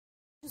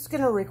just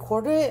gonna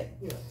record it,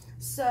 Yeah.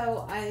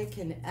 so I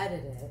can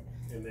edit it,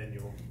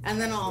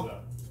 And then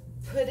I'll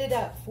put it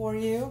up for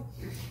you.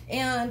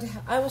 And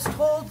I was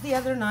told the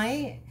other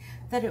night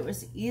that it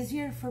was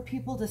easier for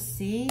people to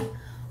see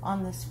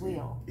on this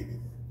wheel.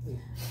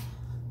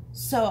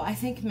 So I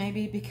think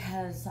maybe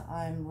because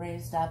I'm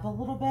raised up a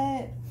little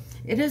bit,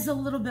 it is a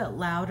little bit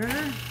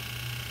louder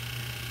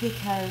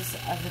because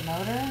of the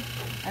motor.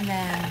 And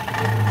then,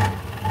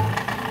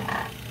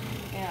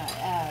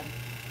 yeah,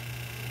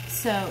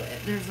 so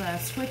there's a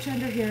switch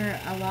under here,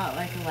 a lot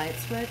like a light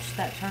switch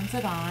that turns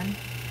it on.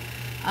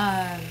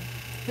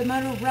 The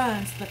motor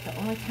runs, but the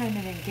only time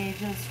it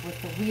engages with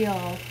the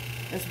wheel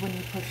is when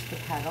you push the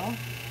pedal.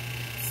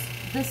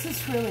 This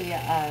is really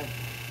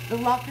the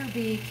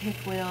Lockerbie kick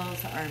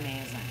wheels are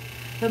amazing.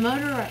 The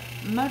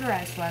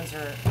motorized ones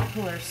are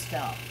cooler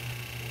still.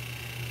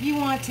 You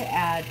want to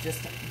add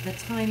just the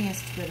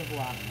tiniest bit of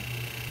water.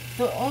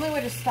 The only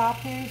way to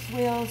stop these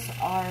wheels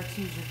are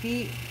to use your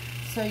feet.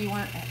 So you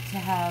want to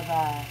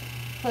have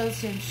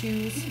closed-in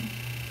shoes.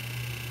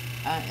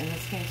 In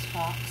this case,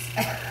 Crocs.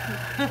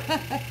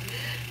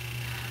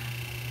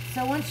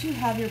 So once you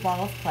have your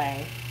ball of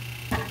clay,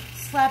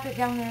 slap it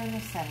down there in the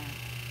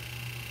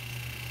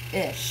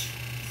center-ish.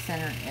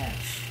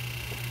 Center-ish.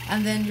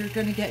 And then you're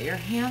going to get your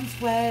hands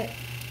wet.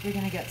 You're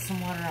going to get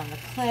some water on the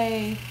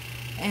clay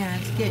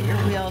and get your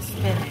wheels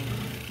spinning.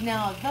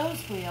 Now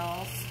those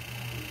wheels,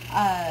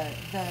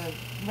 the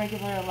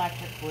regular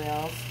electric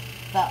wheels,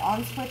 the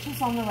on switch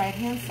is on the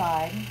right-hand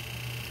side.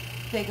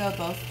 They go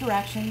both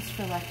directions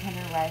for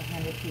left-handed and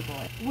right-handed people.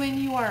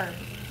 When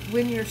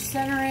you're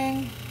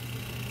centering,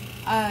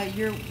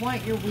 you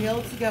want your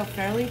wheel to go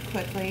fairly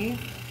quickly,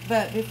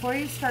 but before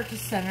you start to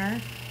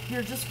center,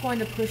 you're just going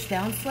to push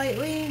down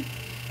slightly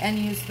and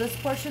use this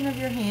portion of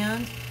your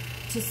hand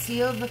to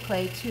seal the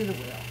clay to the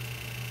wheel.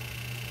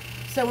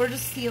 So we're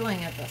just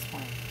sealing at this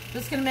point.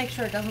 Just going to make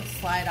sure it doesn't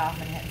slide off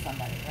and hit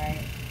somebody, right?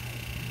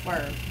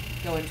 Or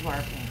go into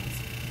our pants.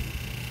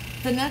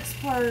 The next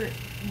part,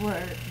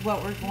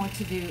 what we're going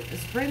to do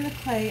is bring the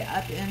clay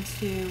up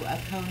into a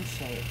cone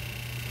shape.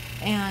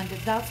 And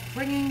that's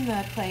bringing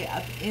the clay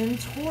up in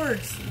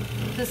towards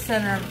the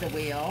center of the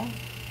wheel.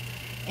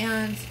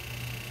 And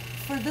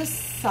for this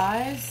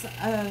size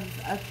of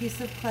a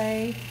piece of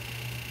clay,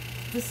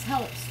 this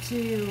helps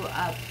to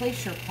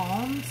place your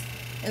palms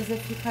as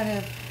if you kind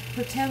of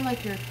pretend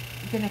like you're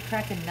going to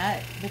crack a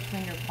nut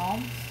between your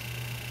palms.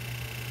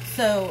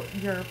 So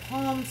your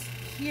palms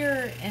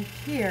here and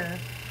here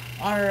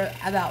are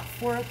about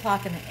 4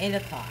 o'clock and 8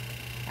 o'clock.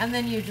 And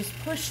then you just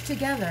push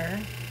together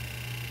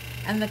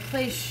and the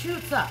clay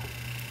shoots up.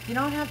 You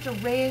don't have to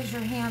raise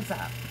your hands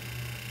up.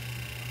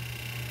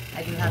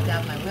 I do have to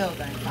have my wheel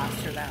going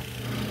faster though.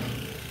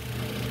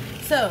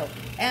 So,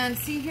 and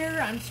see here,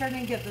 I'm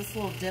starting to get this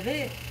little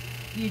divot.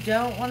 You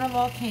don't want a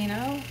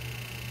volcano.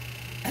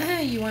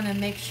 You want to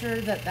make sure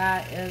that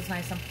that is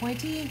nice and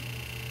pointy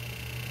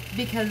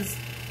because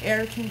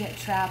air can get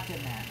trapped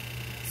in there.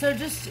 So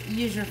just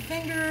use your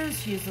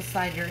fingers, use the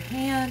side of your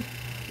hand,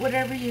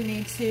 whatever you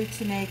need to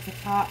make the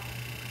top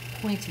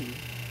pointy.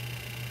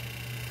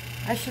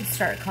 I should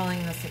start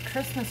calling this a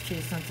Christmas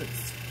tree since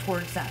it's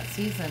towards that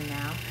season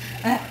now.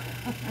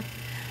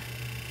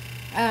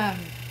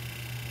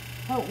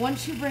 But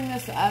once you bring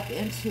this up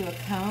into a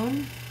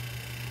cone,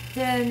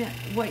 then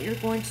what you're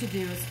going to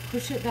do is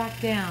push it back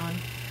down,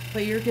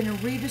 but you're going to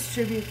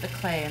redistribute the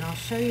clay, and I'll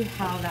show you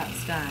how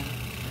that's done.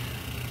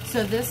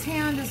 So this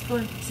hand is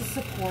going to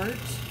support.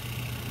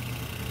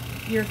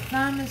 Your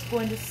thumb is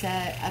going to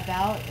set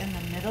about in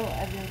the middle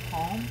of your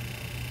palm.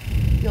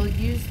 You'll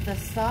use the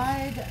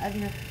side of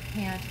your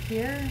hand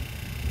here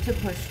to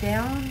push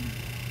down.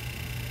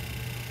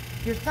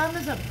 Your thumb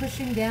isn't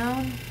pushing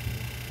down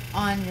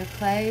on your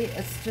clay.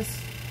 It's just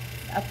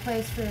a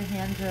place for your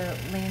hand to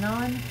lean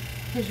on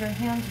because your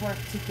hands work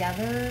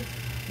together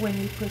when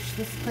you push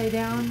this clay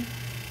down.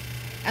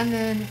 And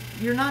then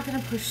you're not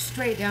going to push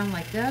straight down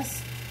like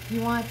this.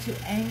 You want to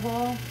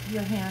angle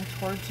your hand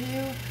towards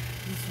you.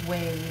 It's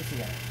way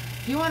easier.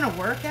 If you want to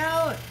work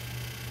out,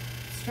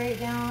 straight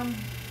down,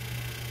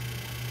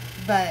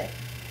 but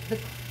the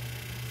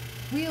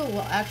wheel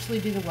will actually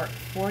do the work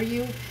for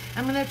you.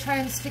 I'm going to try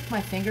and stick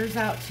my fingers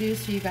out too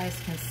so you guys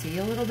can see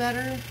a little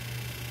better.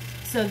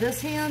 So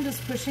this hand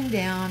is pushing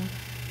down.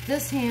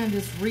 This hand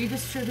is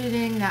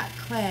redistributing that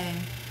clay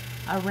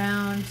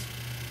around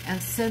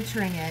and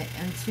centering it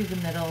into the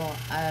middle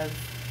of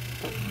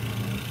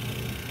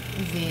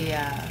the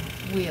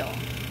wheel.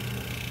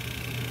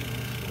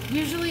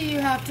 Usually you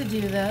have to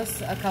do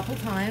this a couple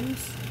times.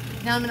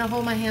 Now I'm going to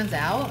hold my hands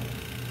out.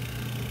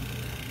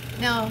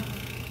 Now,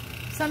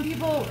 some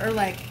people are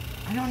like,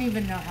 I don't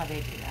even know how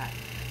they do that.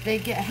 They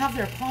have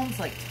their palms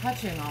like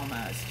touching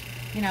almost.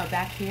 You know,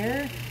 back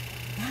here,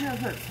 that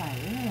hurts my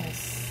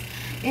wrists.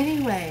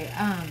 Anyway,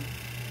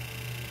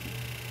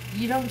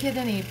 you don't get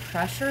any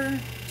pressure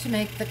to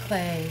make the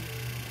clay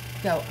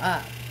go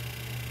up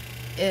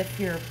if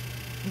you're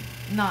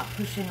not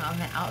pushing on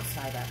the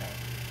outside of it.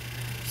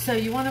 So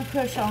you want to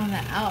push on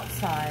the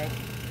outside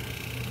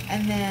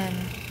and then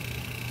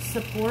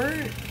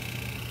support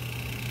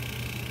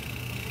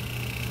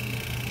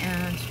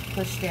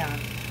push down.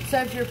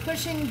 So if you're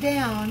pushing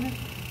down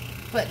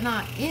but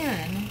not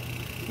in,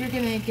 you're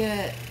going to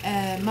get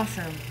a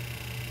mushroom.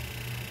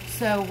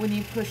 So when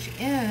you push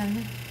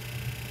in,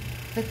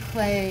 the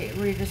clay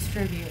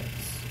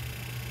redistributes,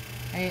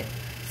 right?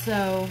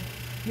 So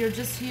you're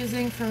just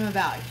using from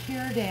about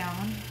here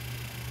down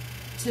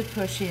to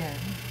push in.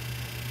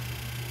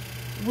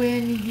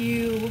 When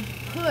you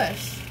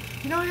push,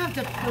 you don't have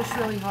to push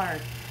really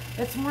hard.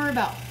 It's more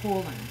about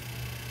holding.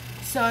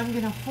 So I'm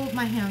going to hold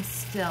my hand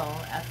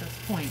still at this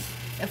point.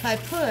 If I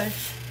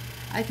push,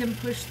 I can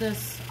push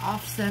this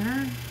off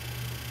center.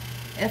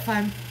 If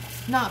I'm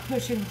not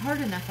pushing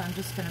hard enough, I'm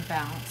just going to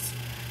bounce.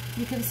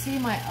 You can see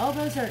my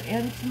elbows are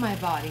into my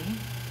body.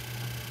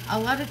 A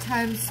lot of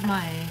times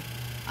my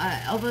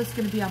elbow is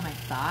going to be on my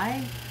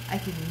thigh. I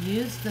can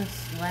use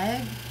this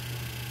leg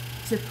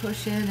to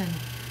push in and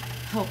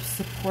help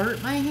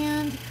support my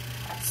hand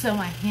so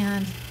my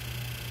hand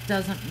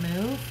doesn't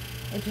move.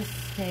 It just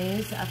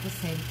stays at the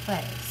same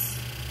place.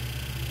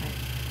 Right.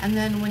 And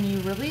then when you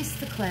release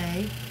the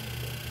clay,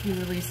 you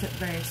release it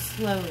very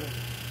slowly.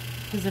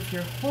 Because if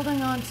you're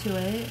holding on to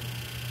it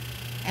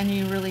and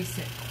you release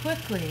it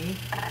quickly,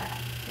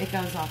 it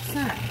goes off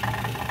center.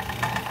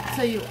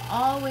 So you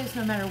always,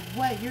 no matter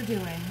what you're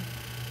doing,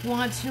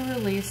 want to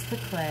release the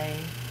clay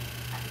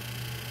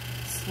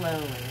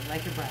slowly,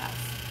 like a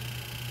breath.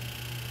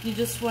 You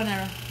just want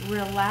to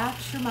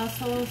relax your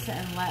muscles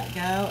and let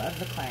go of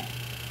the clay.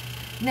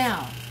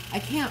 Now, I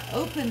can't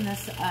open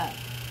this up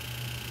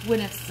when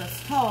it's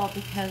this tall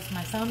because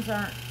my thumbs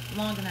aren't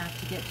long enough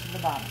to get to the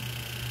bottom.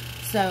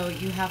 So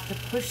you have to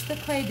push the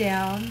clay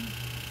down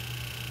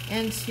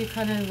into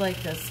kind of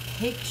like this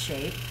cake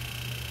shape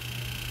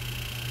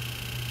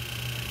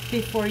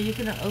before you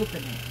can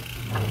open it.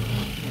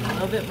 A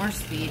little bit more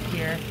speed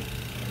here.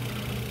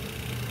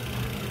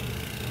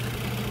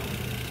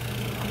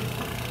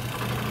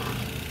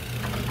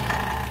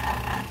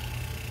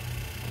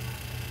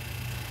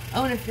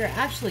 Oh, and if you're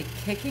actually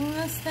kicking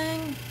this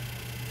thing,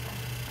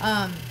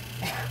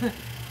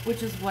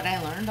 which is what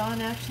I learned on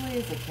actually,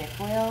 is a kick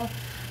wheel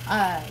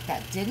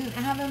that didn't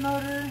have a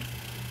motor,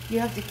 you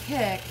have to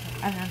kick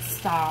and then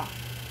stop,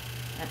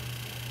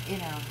 you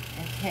know,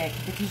 and kick,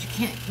 because you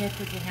can't kick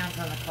with your hands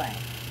on the clay.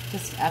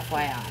 Just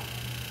FYI.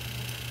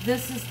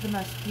 This is the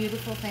most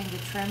beautiful thing to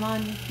trim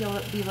on. You'll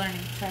be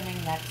learning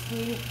trimming next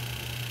week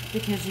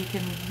because you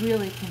can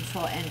really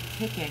control, and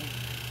kicking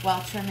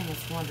while trimming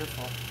is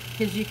wonderful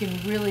because you can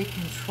really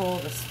control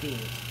the speed.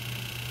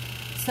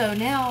 So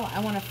now I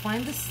want to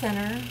find the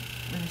center.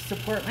 I'm going to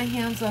support my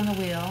hands on the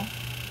wheel,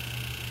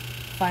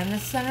 find the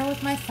center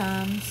with my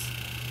thumbs,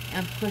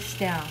 and push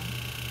down.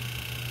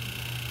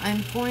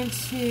 I'm going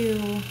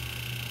to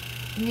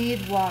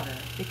need water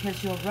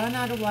because you'll run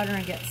out of water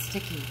and get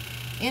sticky.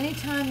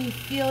 Anytime you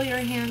feel your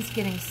hands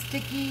getting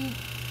sticky,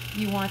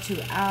 you want to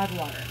add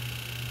water.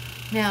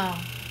 Now,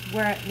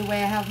 the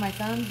way I have my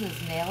thumbs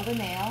is nail to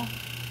nail.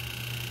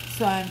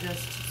 So I'm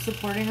just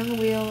supporting on the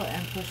wheel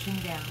and pushing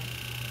down.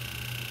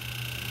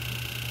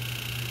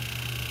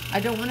 I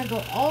don't want to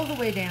go all the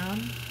way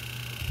down.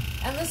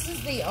 And this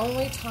is the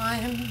only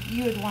time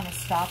you would want to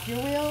stop your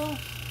wheel.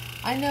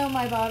 I know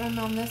my bottom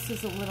on this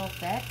is a little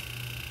thick,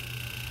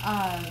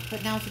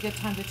 but now it's a good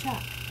time to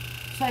check.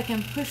 So I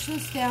can push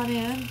this down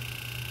in,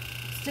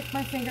 stick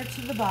my finger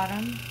to the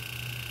bottom,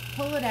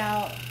 pull it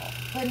out,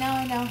 but now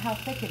I know how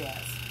thick it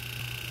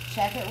is.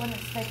 Check it when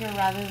it's thicker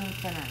rather than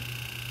thinner.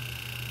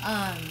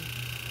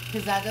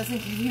 Because that doesn't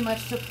give you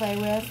much to play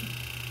with.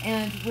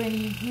 And when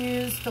you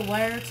use the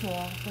wire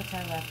tool, which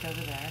I left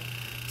over there,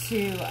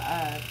 to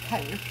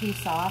cut your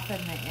piece off in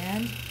the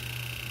end,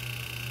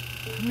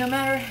 no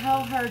matter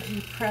how hard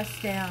you press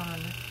down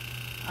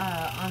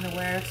on the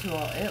wire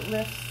tool, it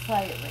lifts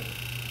slightly.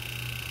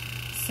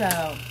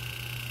 So,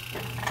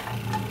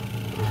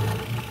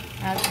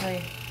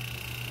 actually,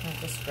 I'll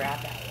just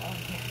grab that one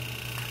here.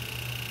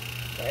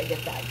 So I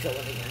get that drilled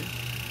again.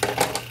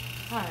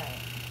 Alright.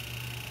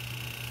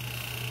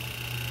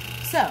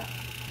 So,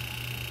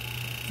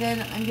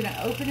 then I'm going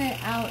to open it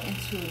out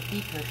into a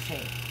beaker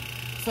shape.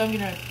 So I'm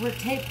going to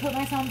put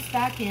my thumbs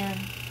back in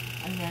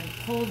and then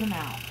pull them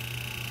out.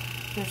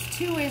 There's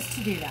two ways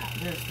to do that.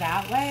 There's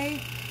that way,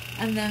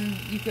 and then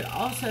you could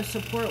also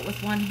support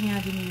with one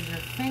hand and use your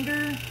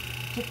finger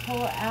to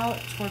pull it out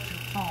towards your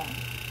palm.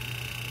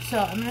 So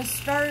I'm going to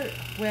start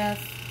with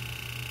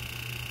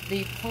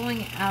the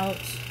pulling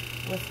out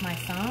with my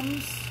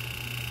thumbs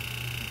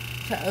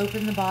to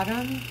open the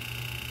bottom.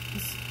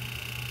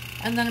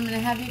 And then I'm going to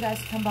have you guys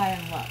come by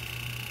and look.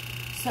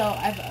 So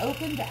I've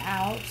opened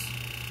out.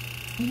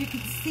 You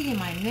can see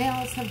my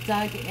nails have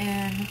dug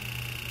in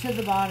to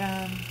the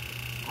bottom.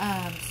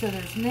 So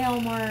there's nail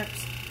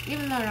marks.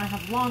 Even though I don't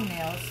have long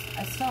nails,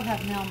 I still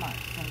have nail marks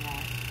in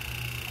there.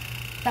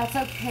 That's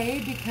okay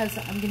because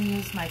I'm going to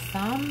use my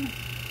thumb.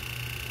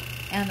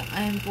 And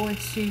I'm going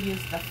to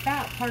use the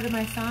fat part of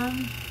my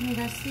thumb, can you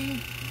guys see?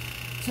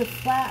 To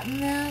flatten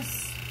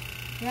this.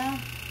 Yeah?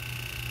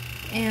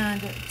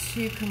 And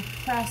to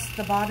compress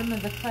the bottom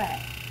of the clay.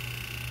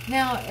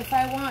 Now, if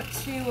I want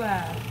to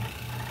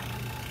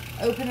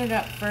open it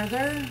up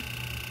further,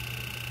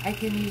 I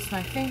can use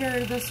my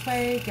finger this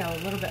way, go a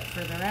little bit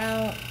further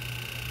out.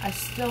 I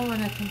still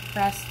want to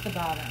compress the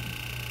bottom.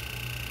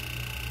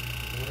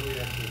 What do we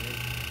actually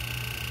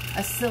make?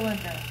 A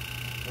cylinder.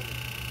 Okay.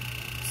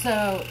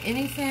 So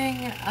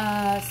anything,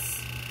 a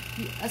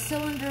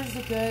cylinder is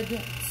a good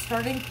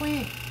starting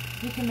point.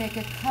 You can make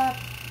a cup,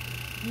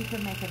 you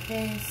can make a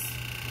vase.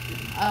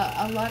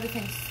 A lot of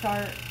things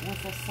start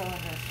with a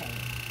cylinder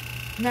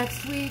shape.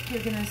 Next week,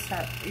 you're gonna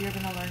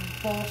learn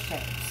bowl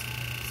shapes.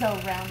 So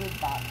rounded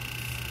bottoms.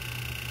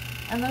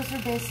 And those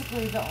are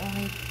basically the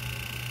only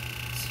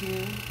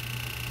two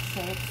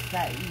shapes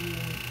that you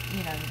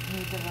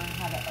need to learn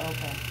how to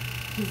open.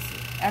 Because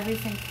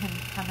everything can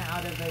come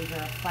out of either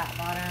a flat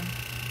bottom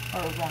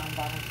or a round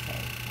bottom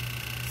shape.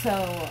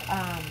 So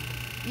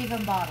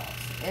even bottles,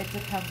 it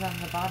depends on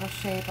the bottle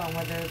shape, on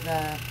whether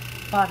the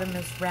bottom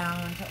is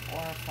round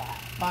or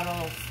flat.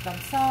 Bottles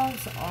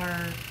themselves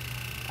are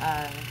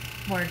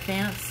more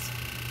advanced,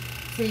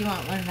 so you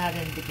won't learn that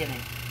in the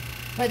beginning.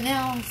 But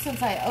now,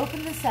 since I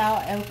opened this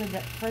out, I opened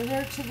it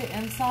further to the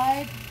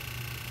inside,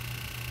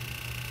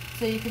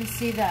 so you can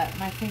see that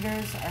my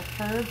fingers are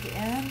curved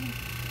in.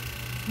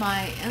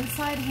 My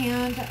inside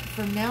hand,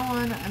 from now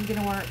on, I'm going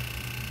to work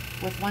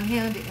with one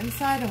hand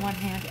inside and one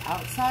hand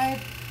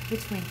outside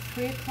between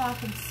 3 o'clock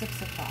and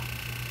 6 o'clock.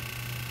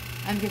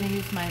 I'm going to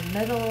use my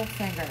middle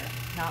finger,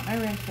 not my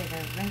ring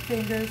finger. Ring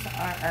fingers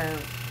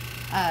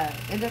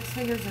index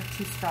fingers are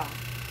too strong.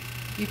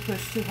 You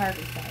push too hard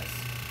with those.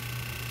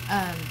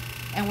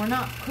 And we're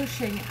not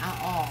pushing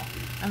at all.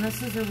 And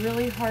this is a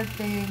really hard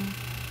thing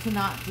to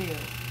not do.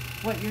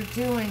 What you're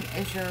doing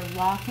is you're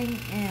locking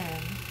in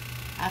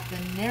at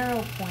the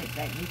narrow point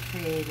that you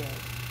created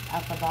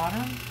at the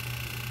bottom.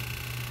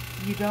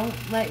 You don't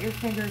let your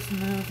fingers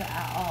move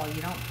at all.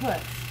 You don't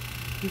push.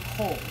 You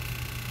hold.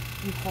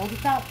 You hold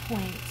at that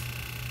point,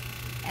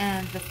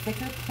 and the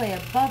thicker clay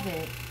above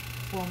it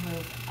will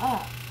move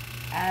up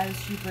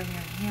as you bring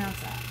your hands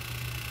up.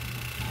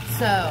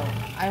 So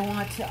I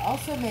want to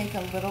also make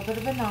a little bit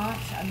of a notch.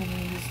 I'm going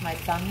to use my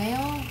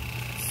thumbnail,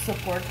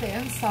 support the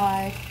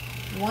inside.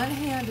 One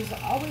hand is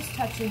always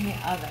touching the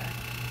other.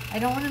 I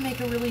don't want to make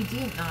a really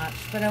deep notch,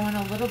 but I want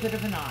a little bit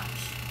of a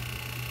notch.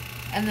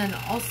 And then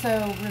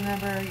also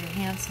remember, your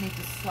hands need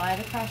to slide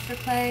across your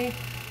clay,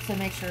 so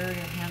make sure your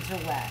hands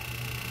are wet.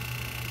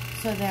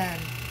 So then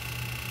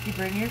you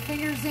bring your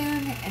fingers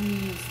in and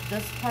you use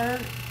this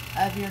part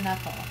of your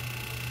knuckle.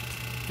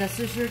 This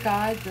is your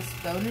guide, this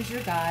bone is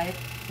your guide.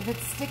 If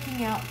it's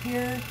sticking out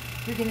here,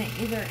 you're going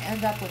to either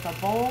end up with a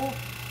bowl,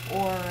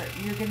 or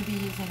you're going to be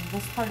using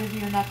this part of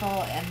your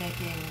knuckle and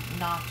making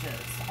notches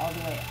all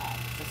the way up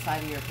the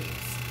side of your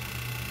piece.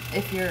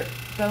 If your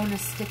bone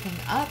is sticking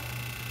up,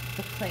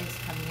 the clay's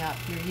coming up.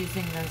 You're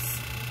using this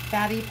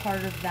fatty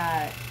part of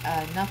that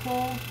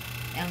knuckle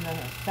and the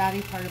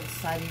fatty part of the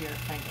side of your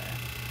finger.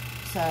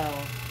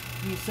 So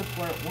you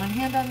support one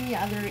hand on the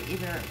other,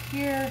 either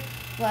here.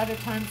 A lot of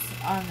times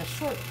on the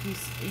short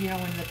piece,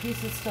 when the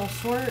piece is still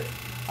short,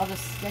 I'll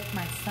just stick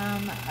my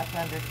thumb up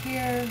under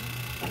here.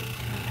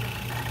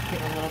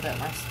 Get a little bit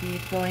more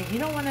speed going. You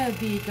don't want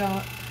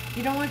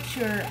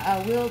your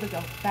wheel to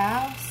go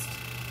fast.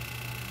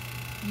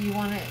 You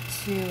want it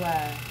to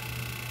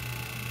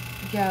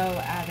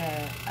go at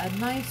a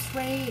nice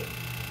rate,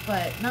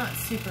 but not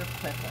super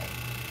quickly.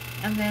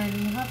 And then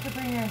you have to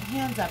bring your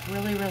hands up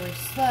really, really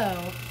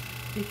slow,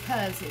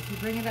 because if you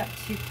bring it up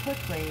too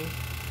quickly,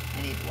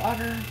 I need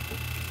water.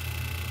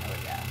 There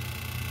we go.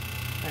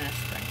 Finish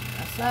bringing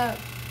this up.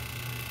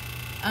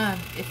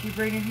 If you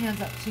bring your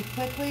hands up too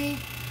quickly,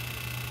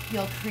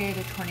 you'll create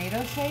a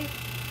tornado shape.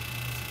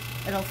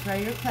 It'll throw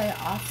your clay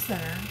off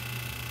center.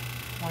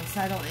 One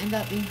side will end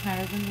up being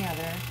higher than the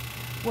other.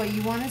 What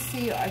you want to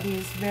see are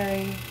these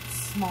very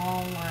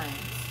small lines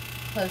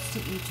close to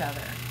each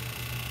other.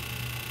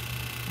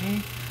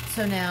 Okay?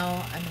 So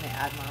now I'm going to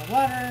add more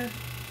water,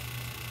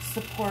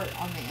 support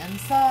on the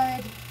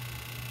inside,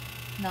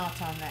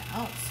 notch on the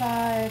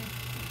outside.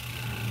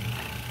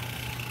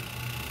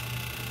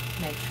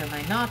 Make sure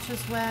my notch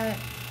is wet.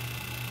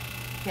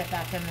 Get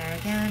back in there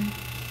again.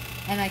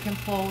 And I can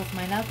pull with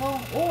my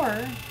knuckle,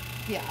 or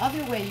the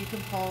other way you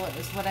can pull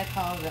is what I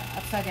call the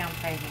upside down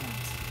pray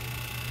hands.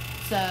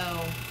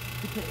 So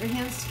you put your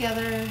hands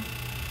together,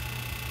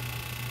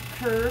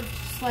 curved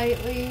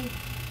slightly,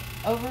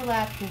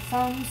 overlap your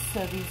thumbs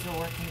so these are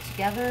working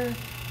together.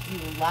 You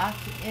lock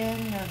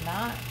in your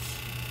notch,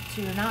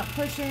 so you're not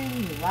pushing,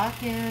 you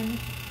lock in,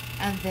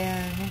 and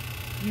then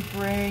you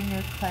bring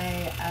your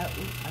clay up.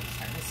 Ooh, I'm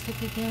starting to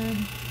stick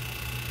again.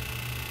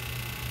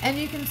 And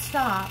you can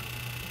stop,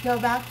 go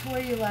back to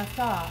where you left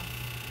off,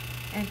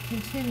 and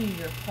continue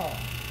your pull.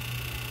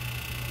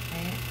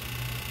 Okay?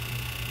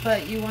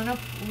 But you want to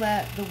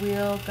let the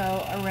wheel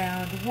go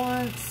around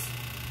once.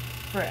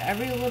 For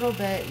every little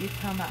bit you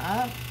come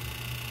up.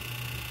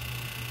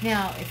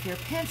 Now, if you're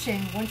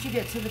pinching, once you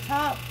get to the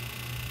top,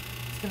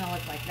 it's going to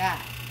look like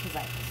that, because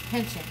I was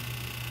pinching.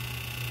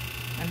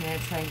 I'm going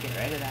to try and get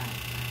rid of that.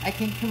 I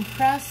can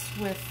compress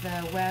with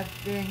the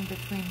webbing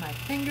between my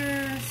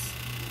fingers,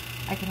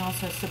 I can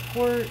also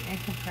support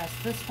and compress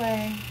this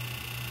way.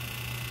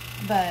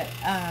 But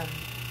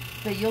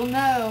you'll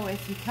know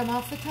if you come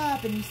off the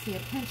top and you see a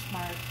pinch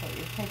mark that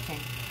you're pitching,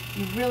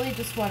 you really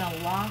just want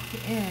to lock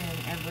in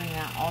and bring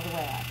that all the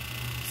way up.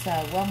 So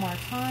one more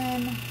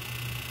time,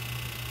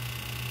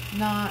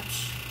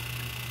 notch,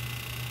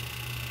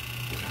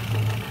 a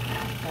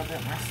little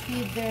bit more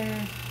speed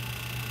there,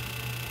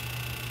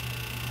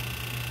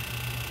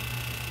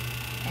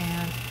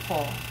 and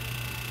pull.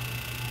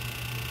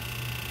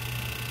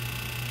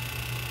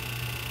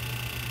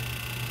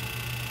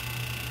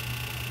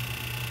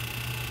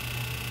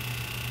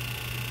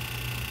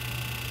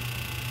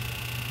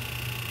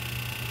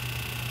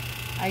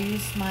 I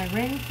use my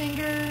ring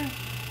finger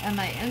and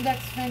my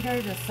index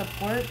finger to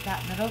support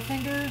that middle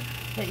finger,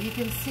 but you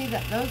can see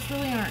that those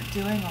really aren't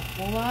doing a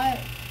whole lot.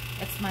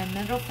 It's my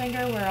middle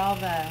finger where all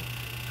the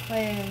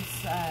clay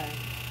is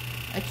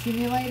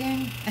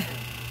accumulating.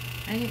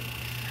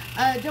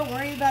 Don't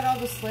worry about all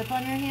the slip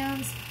on your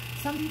hands.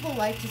 Some people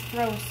like to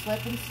throw a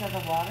slip instead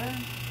of water.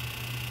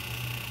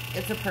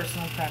 It's a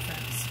personal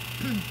preference.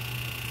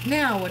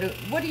 Now,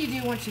 what do you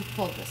do once you've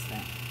pulled this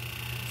thing?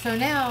 So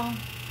now,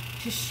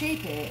 to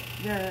shape it,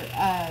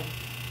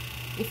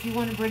 if you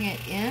want to bring it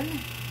in,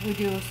 we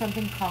do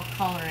something called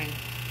collaring.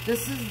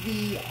 This is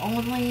the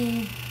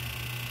only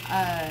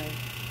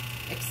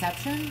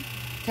exception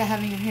to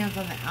having your hands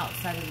on the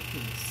outside of the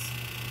piece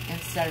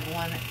instead of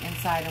one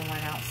inside and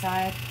one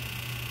outside.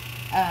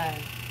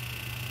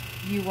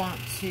 You want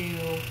to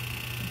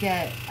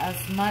get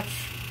as much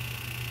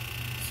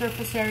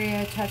surface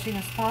area touching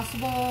as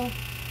possible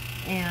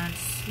and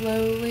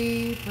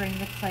slowly bring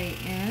the clay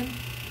in.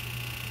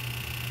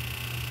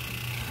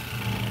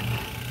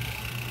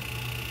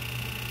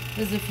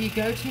 Because if you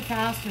go too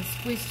fast and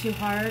squeeze too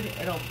hard,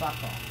 it'll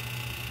buckle.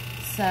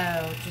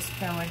 So just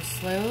go in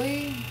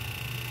slowly.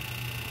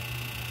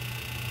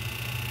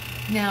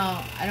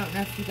 Now, I don't know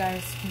if you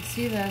guys can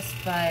see this,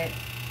 but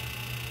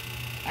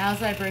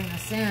as I bring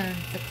this in,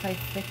 the clay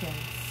thickens.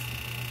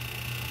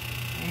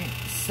 Right?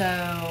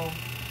 So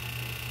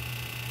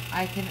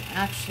I can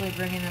actually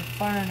bring it in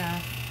far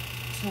enough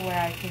to where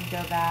I can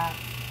go back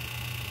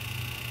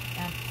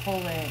and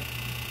pull it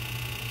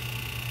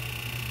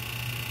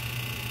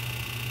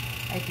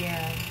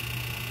again,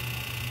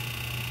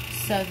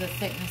 so the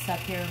thickness up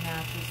here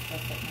matches the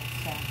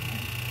thickness down here.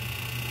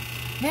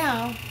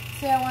 Now,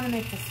 say I want to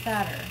make this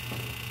fatter.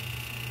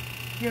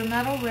 Your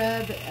metal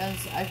rib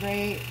is a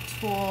great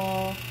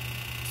tool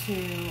to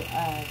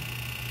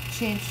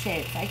change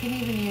shapes. I can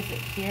even use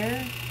it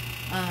here.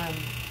 I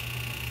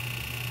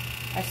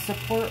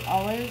support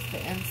always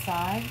the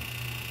inside,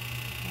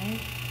 right?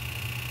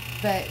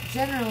 But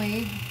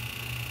generally,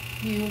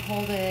 you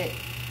hold it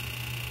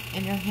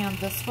in your hand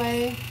this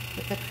way,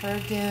 with the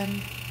curved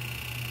in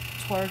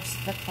towards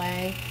the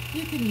clay.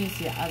 You can use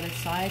the other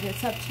side.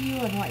 It's up to you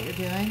and what you're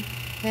doing.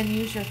 Then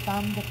use your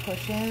thumb to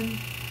push in,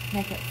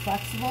 make it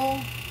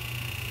flexible.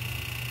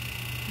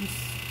 You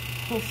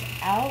push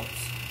out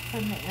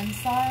from the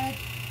inside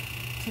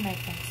to make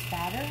things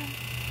fatter.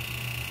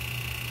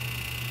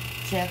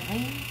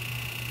 Gently.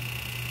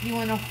 You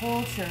want to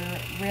hold your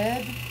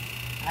rib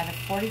at a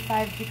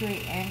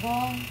 45-degree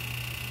angle.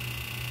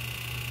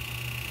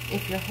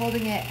 If you're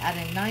holding it at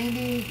a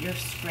 90, you're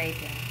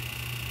scraping.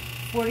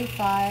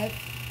 45,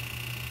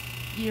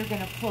 you're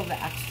going to pull the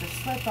extra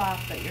slip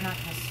off, but you're not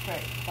going to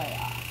scrape clay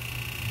off.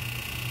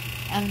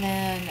 And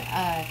then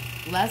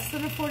less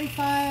than a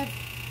 45,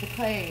 the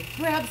clay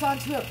grabs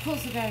onto it,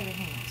 pulls it out of your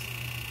hands.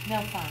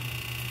 No fun.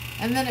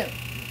 And then it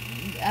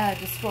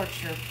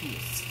distorts your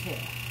piece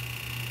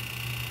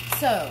too.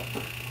 So,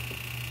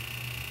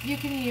 you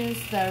can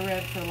use the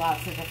rib for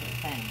lots of different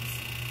things.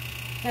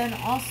 Then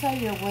also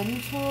your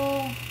wooden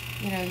tool,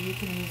 you know, you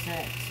can use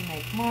it to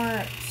make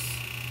marks.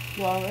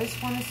 You always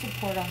want to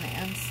support on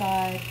the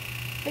inside.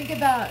 Think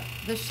about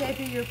the shape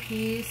of your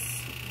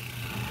piece.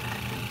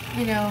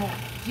 You know,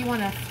 do you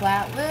want a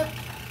flat lip?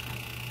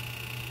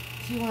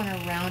 Do you want a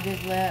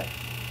rounded lip?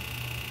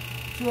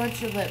 Do you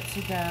want your lip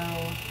to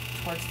go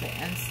towards the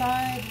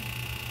inside?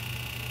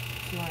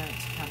 Do you want it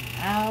to come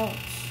out?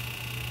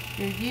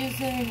 You're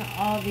using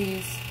all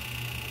these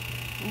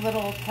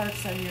little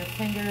parts of your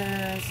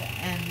fingers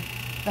and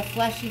the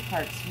fleshy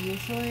parts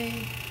usually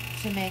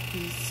to make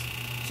these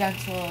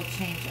gentle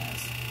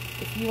changes.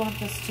 If you want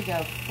this to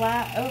go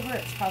flat over,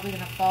 it's probably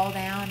going to fall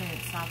down and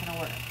it's not going to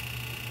work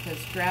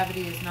because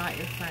gravity is not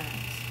your friend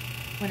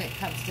when it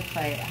comes to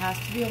clay. It has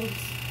to be able to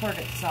support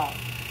itself.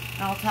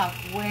 And I'll talk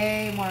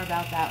way more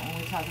about that when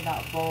we talk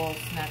about bowls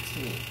next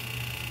week,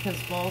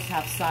 because bowls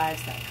have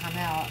sides that come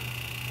out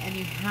and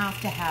you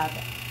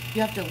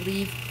have to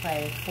leave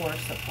clay for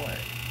support.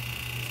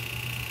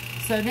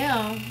 So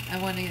now I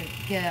want to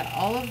get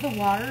all of the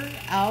water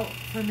out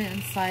from the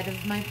inside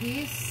of my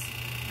piece,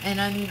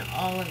 and I mean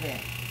all of it.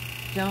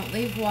 Don't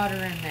leave water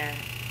in there.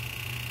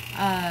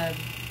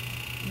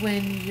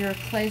 When your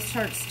clay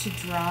starts to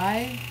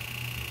dry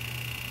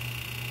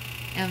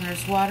and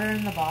there's water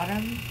in the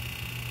bottom,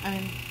 I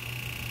mean,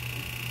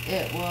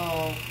 it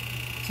will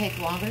take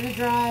longer to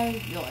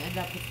dry. You'll end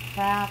up with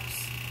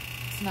cracks.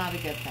 It's not a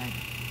good thing.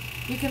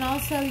 You can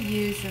also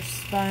use your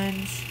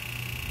sponge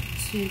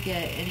to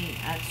get any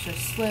extra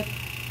slip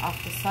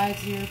off the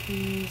sides of your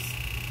piece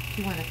if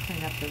you want to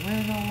clean up the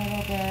rim a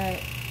little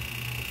bit.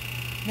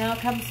 Now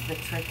comes the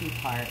tricky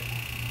part.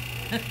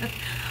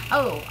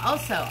 Oh,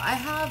 also, I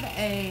have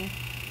a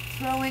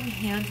throwing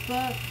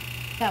handbook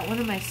that one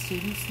of my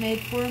students made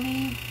for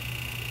me.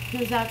 He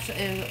was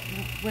actually,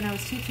 when I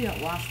was teaching at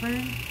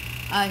Washburn,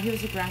 he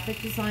was a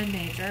graphic design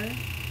major,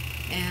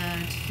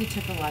 and he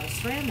took a lot of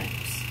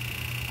ceramics.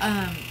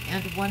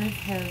 And one of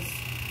his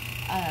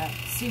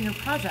senior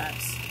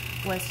projects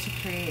was to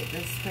create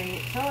this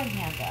great throwing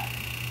handbook.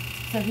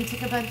 So he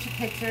took a bunch of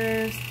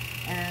pictures,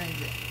 and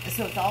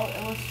so it's all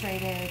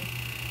illustrated.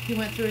 He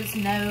went through his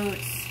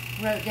notes,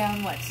 wrote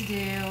down what to do,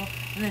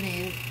 and then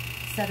he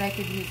said I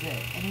could use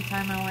it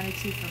anytime I wanted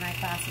to for my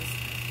classes.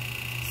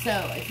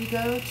 So if you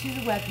go to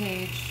the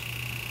webpage,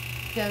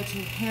 go to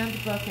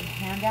Handbook and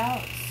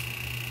Handouts,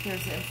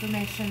 there's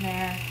information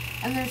there,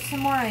 and there's some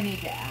more I need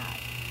to add.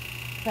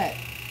 But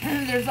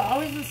there's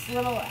always this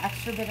little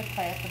extra bit of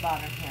clay at the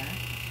bottom here.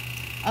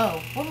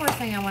 Oh, one more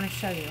thing I want to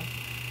show you.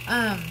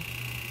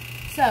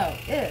 So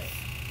if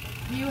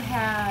you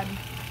had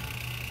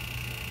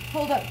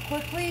pulled up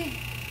quickly,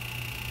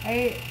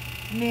 right,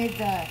 made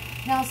the,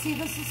 now see,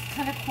 this is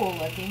kind of cool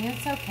looking.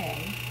 It's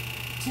okay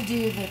to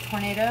do the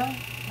tornado,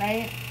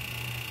 right?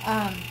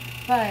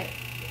 But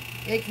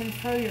it can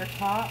throw your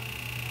top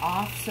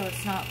off so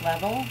it's not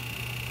level.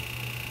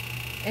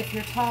 If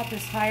your top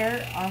is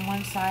higher on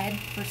one side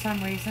for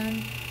some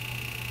reason,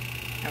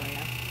 there we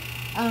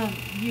go,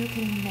 you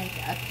can make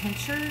a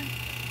pincher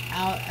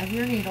out of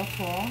your needle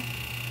tool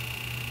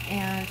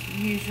and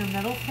use your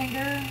middle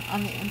finger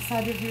on the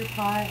inside of your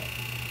pot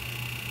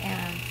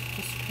and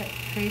just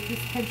create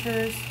these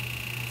pinchers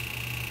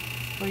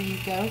where you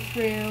go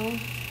through,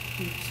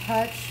 you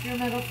touch your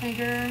middle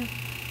finger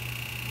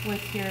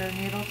with your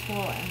needle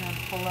tool and then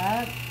pull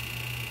up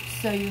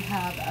so you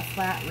have a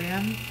flat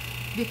rim,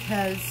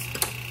 because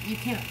you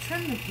can't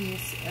trim the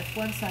piece if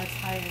one side's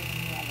higher than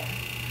the other.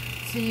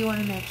 So you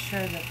want to make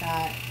sure that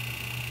that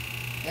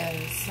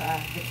is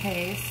the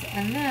case,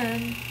 and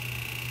then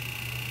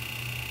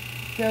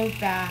go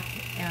back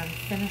and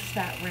finish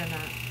that rim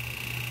up.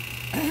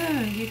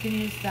 You can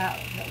use that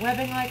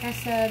webbing like I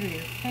said, or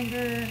your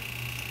finger.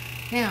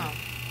 Now,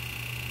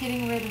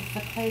 getting rid of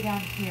the clay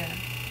down here.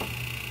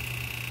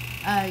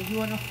 You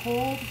want to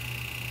hold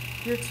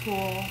your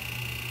tool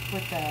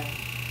with the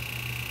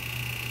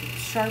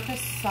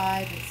sharpest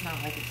side, it's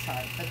not like it's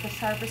sharp, but the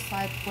sharpest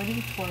side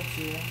pointing towards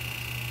you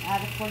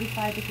at a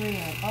 45-degree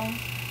angle,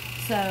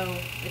 so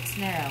it's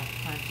narrow.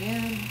 Plunge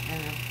in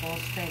and then pull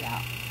straight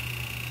out.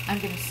 I'm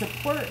going to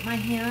support my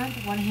hand,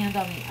 one hand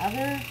on the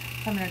other,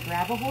 so I'm going to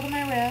grab a hold of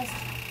my wrist,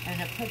 I'm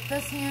going to put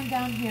this hand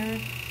down here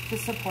to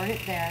support it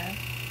there.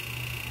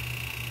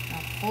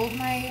 I'll hold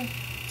my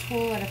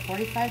tool at a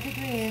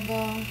 45-degree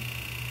angle,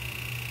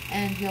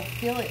 and you'll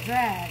feel it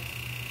drag.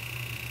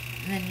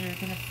 And then you're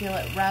going to feel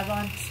it rub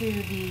onto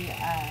the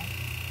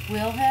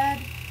wheel head,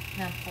 and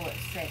then pull it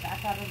straight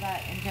back out of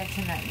that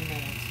indentation that you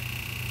made.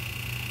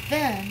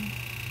 Then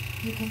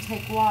you can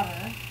take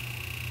water,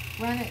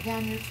 run it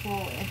down your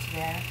tool into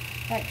there.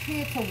 That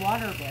creates a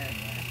water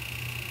barrier.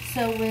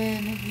 So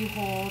when you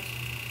hold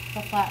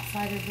the flat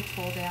side of the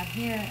tool down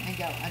here and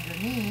go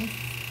underneath,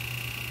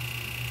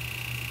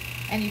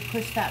 and you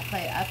push that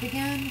clay up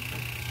again,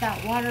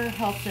 that water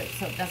helps it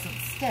so it doesn't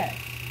stick.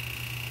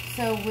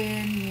 So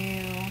when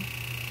you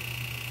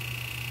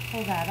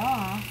pull that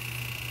off,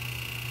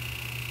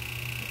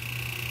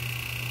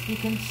 you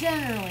can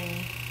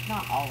generally,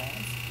 not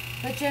always,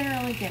 but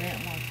generally get it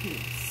in one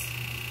piece.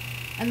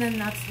 And then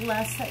that's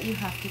less that you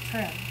have to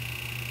trim,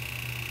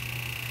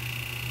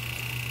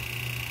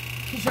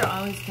 because you're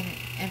always going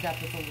to end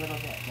up with a little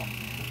bit down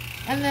there.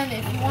 And then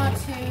if you want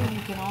to,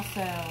 you can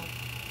also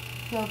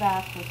go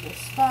back with your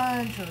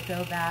sponge or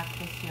go back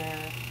with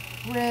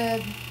your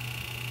rib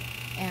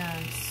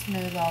and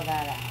smooth all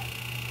that out.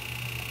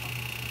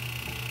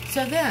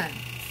 So then,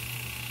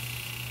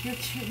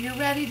 you're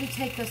ready to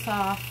take this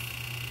off.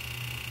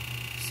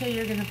 So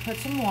you're going to put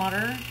some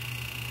water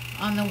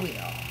on the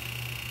wheel.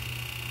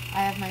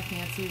 I have my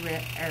fancy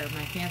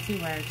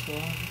wire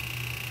tool,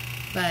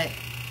 but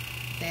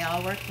they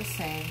all work the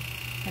same.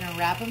 Going to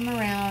wrap them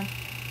around,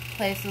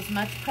 place as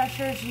much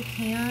pressure as you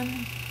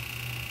can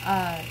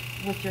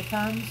with your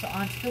thumbs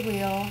onto the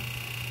wheel,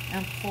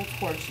 and pull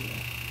towards you.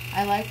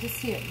 I like to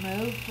see it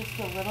move just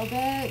a little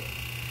bit.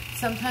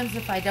 Sometimes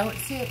if I don't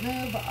see it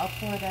move, I'll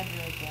pull it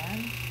under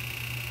again.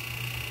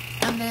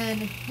 And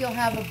then you'll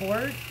have a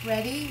board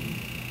ready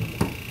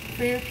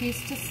for your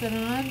piece to sit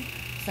on.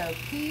 So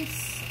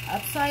piece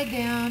upside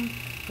down,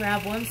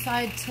 grab one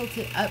side, tilt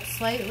it up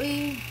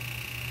slightly.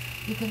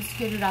 You can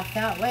scoot it off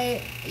that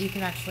way. You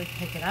can actually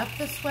pick it up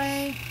this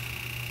way.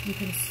 You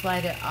can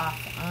slide it off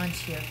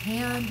onto your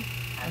hand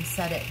and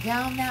set it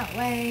down that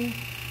way.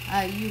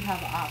 You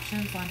have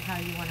options on how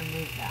you want to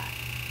move that.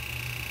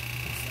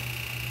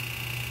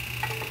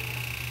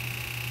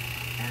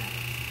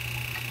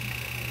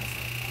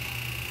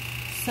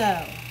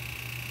 So,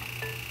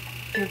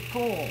 your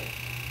goal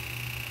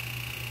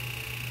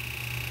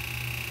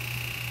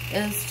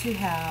is to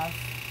have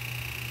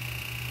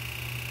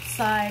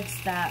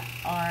sides that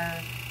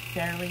are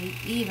fairly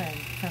even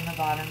from the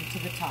bottom to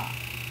the top.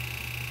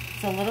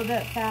 It's a little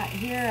bit fat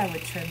here. I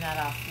would trim that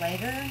off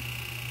later.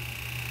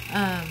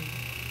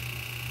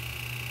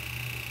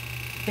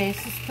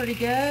 Base is pretty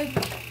good.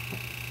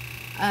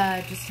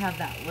 Just have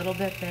that little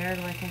bit there,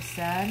 like I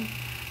said.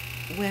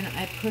 When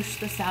I pushed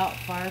this out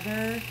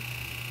farther,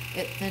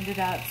 it thinned it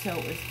out so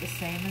it was the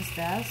same as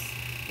this.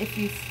 If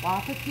you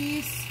flop a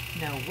piece,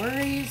 no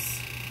worries.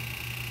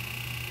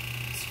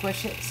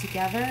 Squish it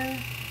together.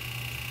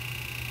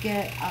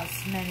 Get as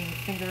many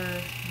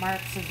finger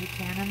marks as you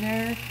can in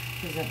there.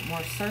 Gives it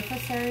more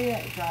surface area,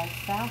 it dries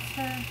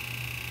faster.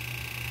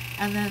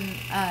 And then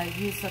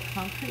use the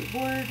concrete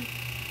board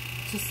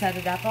to set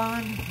it up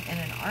on in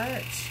an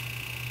arch.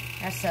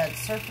 I said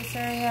surface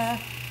area.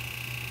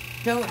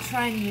 Don't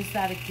try and use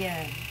that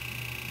again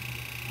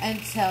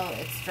until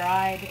it's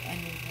dried and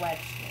you've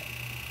wedged it.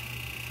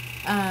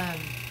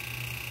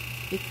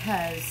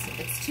 Because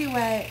it's too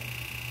wet.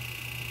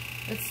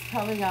 It's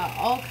probably got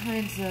all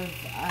kinds of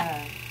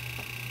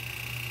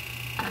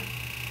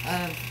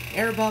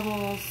air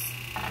bubbles.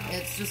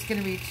 It's just going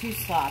to be too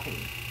sloppy.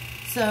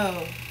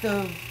 So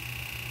the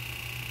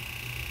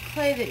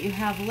clay that you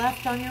have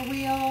left on your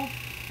wheel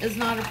is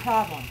not a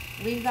problem.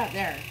 Leave that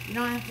there. You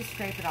don't have to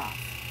scrape it off.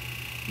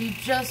 You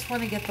just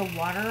want to get the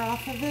water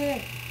off of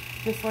it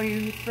before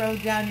you throw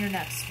down your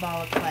next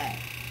ball of clay.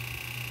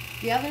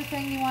 The other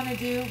thing you want to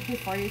do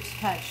before you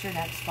touch your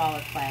next ball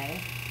of clay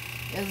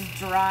is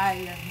dry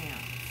your hands.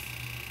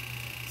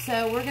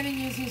 So we're going to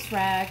use these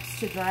rags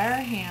to dry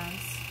our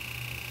hands,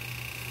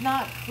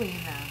 not clean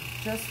them,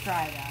 just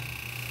dry them.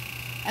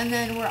 And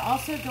then we're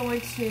also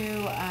going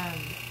to,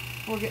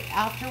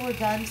 after we're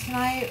done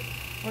tonight,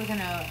 we're going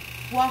to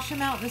wash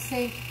them out in the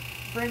sink,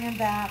 bring them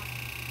back,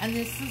 and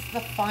this is the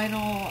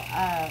final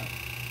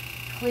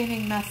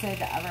cleaning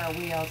method of our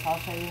wheels. I'll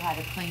show you how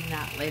to clean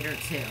that later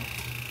too.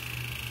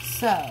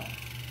 So,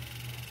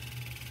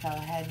 go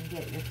ahead and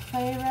get your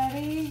clay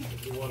ready.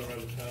 You want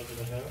around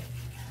 1.5 pounds?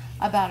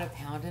 About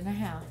 1.5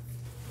 pounds.